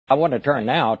I want to turn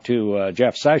now to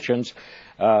Jeff Sessions,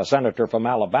 Senator from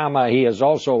Alabama. He is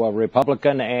also a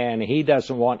Republican, and he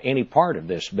doesn't want any part of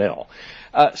this bill.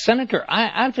 Senator,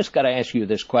 I've just got to ask you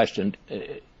this question.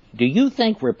 Do you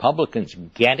think Republicans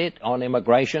get it on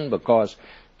immigration? Because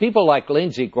people like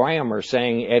Lindsey Graham are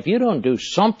saying if you don't do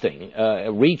something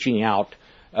reaching out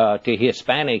to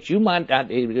Hispanics, you might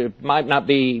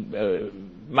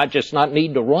just not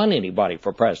need to run anybody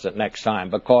for president next time,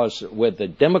 because with the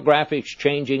demographics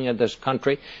changing in this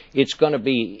country, it's going to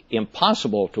be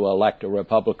impossible to elect a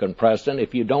Republican president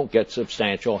if you don't get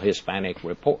substantial Hispanic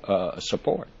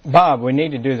support. Bob, we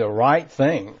need to do the right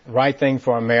thing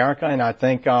for America, and I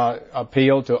think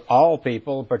appeal to all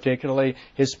people, particularly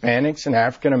Hispanics and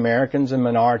African Americans and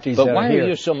minorities that are here. But why are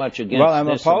you so much against this Well, I'm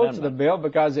opposed amendment to the bill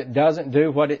because it doesn't do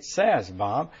what it says,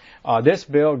 Bob. This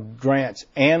bill grants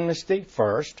amnesty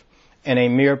first and a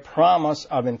mere promise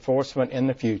of enforcement in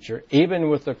the future, even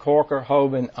with the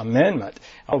Corker-Hoven amendment,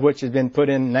 which has been put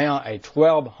in now, a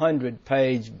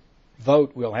 1,200-page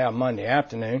vote we'll have Monday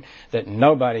afternoon that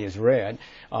nobody has read.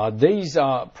 These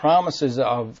promises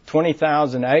of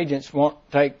 20,000 agents won't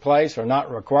take place or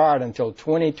not required until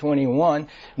 2021.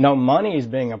 No money is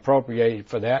being appropriated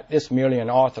for that. It's merely an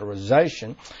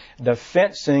authorization. The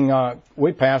fencing,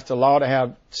 we passed a law to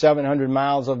have 700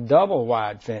 miles of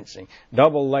double-wide fencing,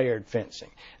 double-layered fencing.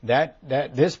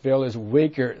 This bill is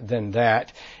weaker than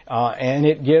that, and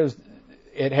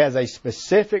it has a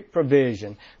specific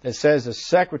provision that says the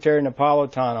Secretary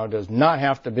Napolitano does not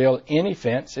have to build any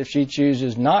fence if she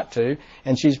chooses not to,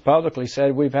 and she's publicly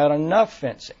said we've had enough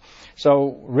fencing.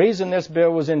 So reason this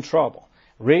bill was in trouble,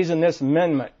 reason this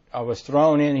amendment was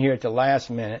thrown in here at the last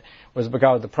minute was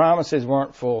because the promises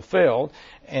weren't fulfilled,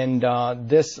 and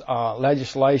this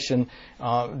legislation,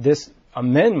 this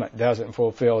amendment doesn't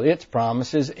fulfill its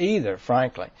promises either,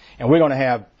 frankly. And we're going to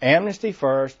have amnesty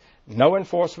first, no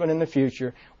enforcement in the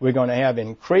future. We're going to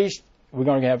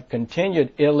have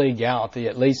continued illegality,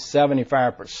 at least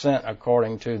 75%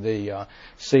 according to the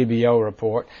CBO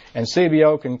report. And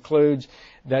CBO concludes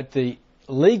that the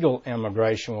legal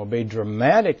immigration will be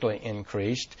dramatically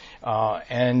increased,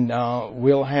 and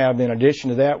we'll have, in addition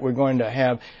to that, we're going to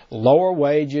have lower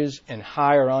wages and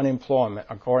higher unemployment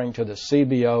according to the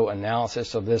CBO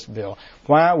analysis of this bill.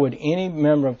 Why would any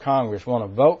member of Congress want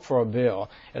to vote for a bill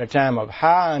at a time of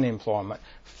high unemployment,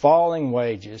 falling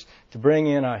wages, to bring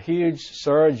in a huge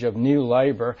surge of new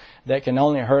labor that can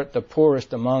only hurt the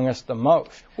poorest among us the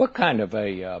most? What kind of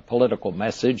a political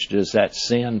message does that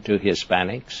send to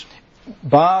Hispanics?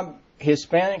 Bob,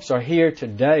 Hispanics are here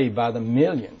today by the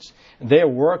millions. They're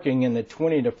working in the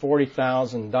 $20,000 to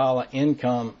 $40,000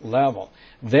 income level.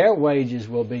 Their wages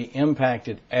will be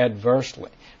impacted adversely.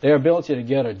 Their ability to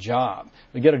get a job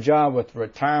with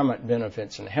retirement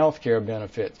benefits and health care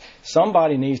benefits.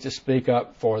 Somebody needs to speak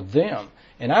up for them.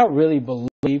 And I really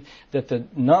believe that the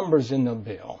numbers in the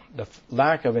bill, the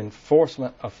lack of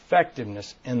enforcement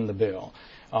effectiveness in the bill,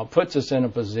 puts us in a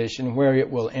position where it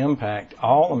will impact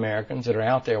all Americans that are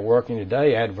out there working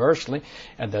today adversely.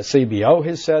 And the CBO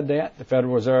has said that. The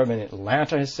Federal Reserve in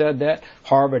Atlanta has said that.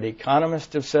 Harvard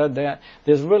economists have said that.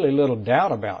 There's really little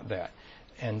doubt about that.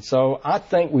 And so I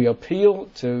think we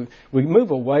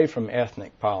move away from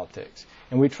ethnic politics,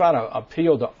 and we try to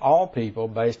appeal to all people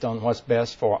based on what's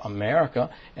best for America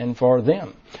and for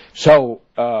them. So,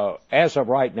 as of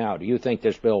right now, do you think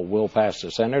this bill will pass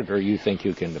the Senate, or you think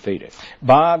you can defeat it?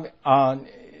 Bob,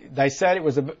 they said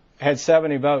it had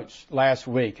 70 votes last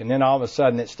week, and then all of a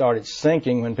sudden it started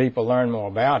sinking when people learned more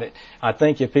about it. I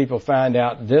think if people find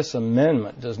out this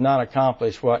amendment does not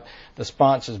accomplish what the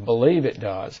sponsors believe it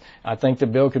does, I think the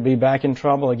bill could be back in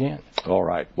trouble again. All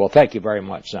right. Well, thank you very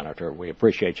much, Senator. We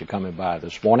appreciate you coming by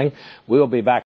this morning. We'll be back